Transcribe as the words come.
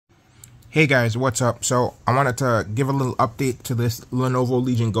Hey guys, what's up? So I wanted to give a little update to this Lenovo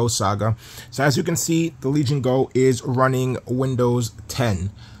Legion Go saga. So as you can see, the Legion Go is running Windows 10.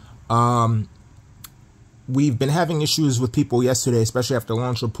 We've been having issues with people yesterday, especially after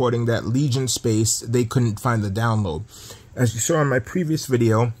launch, reporting that Legionspace, they couldn't find the download. As you saw in my previous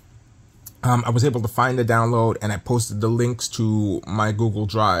video, I was able to find the download and I posted the links to my Google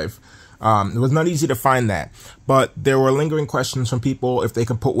Drive. It was not easy to find that, but there were lingering questions from people if they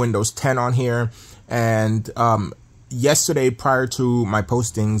could put Windows 10 on here. And yesterday, prior to my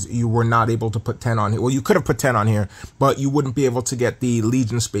postings, you were not able to put 10 on here. Well, you could have put 10 on here, but you wouldn't be able to get the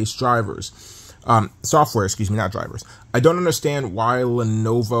Legionspace drivers. Software, excuse me, not drivers. I don't understand why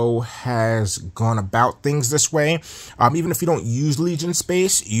Lenovo has gone about things this way. Even if you don't use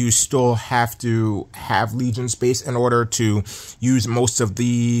Legionspace, you still have to have Legionspace in order to use most of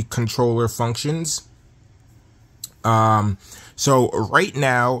the controller functions. So right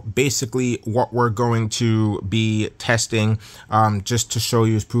now, basically what we're going to be testing, just to show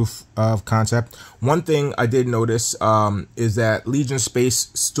you as proof of concept. One thing I did notice is that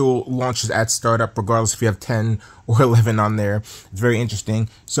Legionspace still launches at startup regardless if you have 10 or 11 on there. It's very interesting.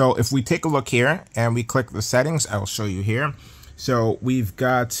 So if we take a look here and we click the settings, I'll show you here. So we've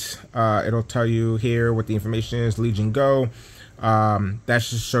got, it'll tell you here what the information is, Legion Go. That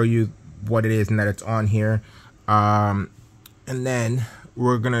should show you what it is and that it's on here. And then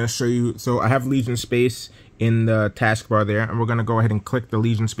we're going to show you, so I have Legionspace in the taskbar there, and we're going to go ahead and click the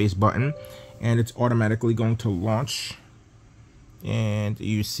Legionspace button, and it's automatically going to launch. And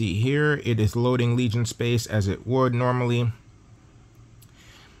you see here, it is loading Legionspace as it would normally.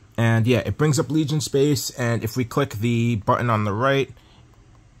 And yeah, it brings up Legionspace, and if we click the button on the right,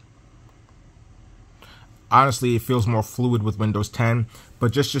 honestly, it feels more fluid with Windows 10.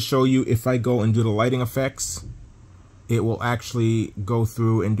 But just to show you, if I go and do the lighting effects, it will actually go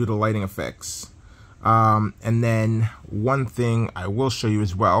through and do the lighting effects. And then one thing I will show you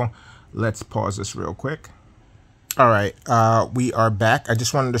as well. Let's pause this real quick. All right, we are back. I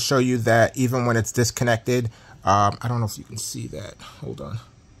just wanted to show you that even when it's disconnected, I don't know if you can see that. Hold on.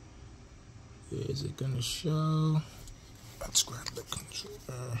 Is it gonna show? Let's grab the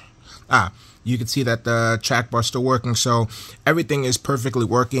controller. You can see that the track bar is still working, so everything is perfectly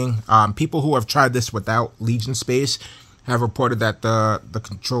working. People who have tried this without Legionspace have reported that the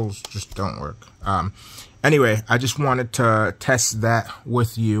controls just don't work. Anyway, I just wanted to test that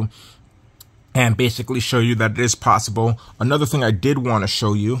with you and basically show you that it is possible. Another thing I did want to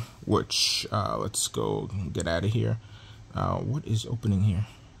show you, which let's go get out of here. What is opening here?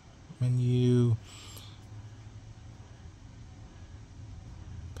 Menu.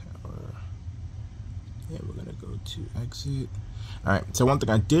 Yeah, we're gonna go to exit. All right, so one thing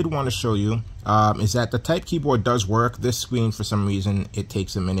I did want to show you is that the type keyboard does work. This screen, for some reason, it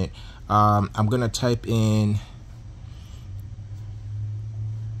takes a minute. I'm gonna type in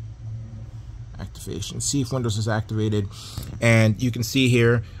activation, see if Windows is activated, and you can see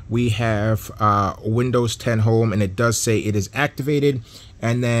here we have Windows 10 Home, and it does say it is activated.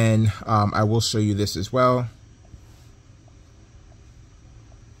 And then I will show you this as well.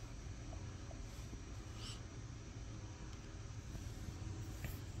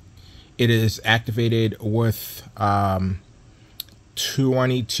 It is activated with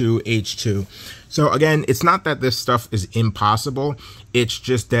 22H2. So again, it's not that this stuff is impossible. It's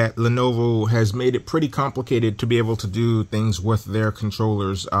just that Lenovo has made it pretty complicated to be able to do things with their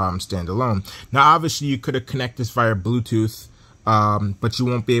controllers standalone. Now, obviously, you could have connected this via Bluetooth, but you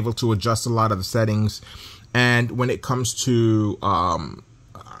won't be able to adjust a lot of the settings. And when it comes to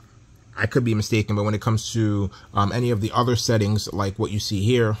I could be mistaken, but when it comes to any of the other settings, like what you see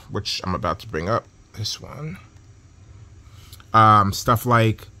here, which I'm about to bring up, this one, stuff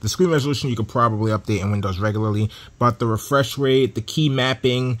like the screen resolution, you could probably update in Windows regularly, but the refresh rate, the key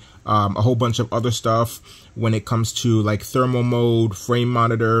mapping, a whole bunch of other stuff when it comes to like thermal mode, frame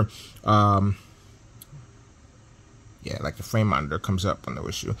monitor, yeah, like the frame monitor comes up on no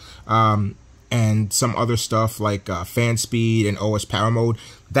issue. And some other stuff like fan speed and OS power mode.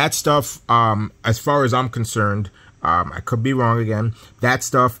 That stuff, as far as I'm concerned, I could be wrong again, that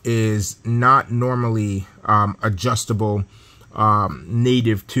stuff is not normally adjustable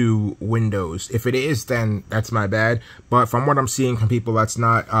native to Windows. If it is, then that's my bad. But from what I'm seeing from people, that's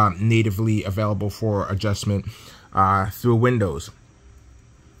not natively available for adjustment through Windows.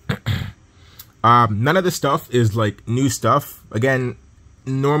 None of this stuff is like new stuff. Again,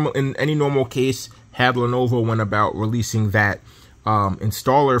 in any normal case, had Lenovo went about releasing that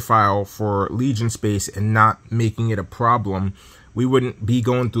installer file for Legionspace and not making it a problem, we wouldn't be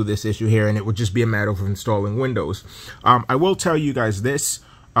going through this issue here, and it would just be a matter of installing Windows. I will tell you guys this.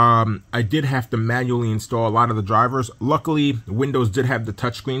 I did have to manually install a lot of the drivers. Luckily, Windows did have the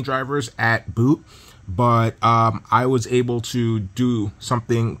touchscreen drivers at boot, but I was able to do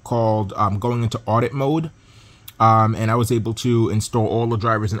something called going into audit mode, and I was able to install all the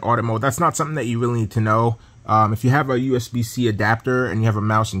drivers in audit mode. That's not something that you really need to know. If you have a USB-C adapter and you have a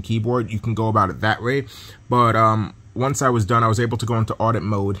mouse and keyboard, you can go about it that way. But once I was done, I was able to go into audit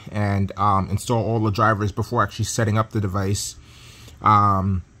mode and install all the drivers before actually setting up the device.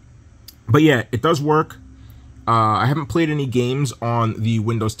 But yeah, it does work. I haven't played any games on the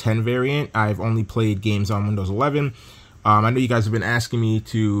Windows 10 variant. I've only played games on Windows 11. I know you guys have been asking me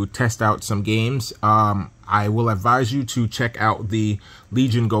to test out some games. I will advise you to check out the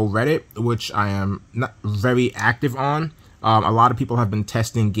Legion Go Reddit, which I am not very active on. A lot of people have been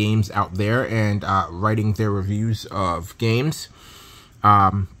testing games out there and writing their reviews of games.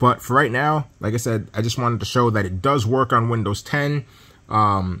 But for right now, like I said, I just wanted to show that it does work on Windows 10.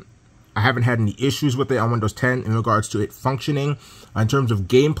 I haven't had any issues with it on Windows 10 in regards to it functioning. In terms of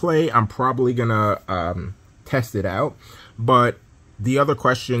gameplay, I'm probably gonna test it out. But the other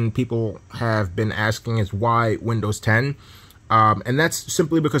question people have been asking is why Windows 10? And that's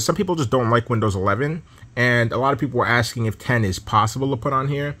simply because some people just don't like Windows 11. And a lot of people were asking if 10 is possible to put on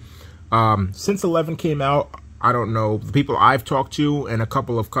here. Since 11 came out, I don't know, the people I've talked to and a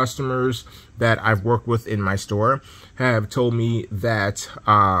couple of customers that I've worked with in my store have told me that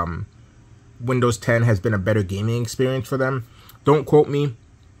Windows 10 has been a better gaming experience for them. Don't quote me,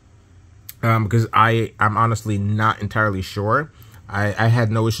 because I'm honestly not entirely sure. I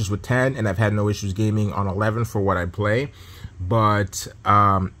had no issues with 10, and I've had no issues gaming on 11 for what I play. But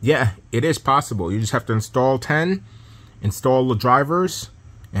yeah, it is possible. You just have to install 10, install the drivers,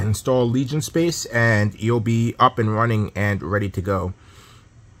 and install Legionspace, and you'll be up and running and ready to go.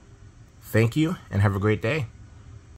 Thank you, and have a great day.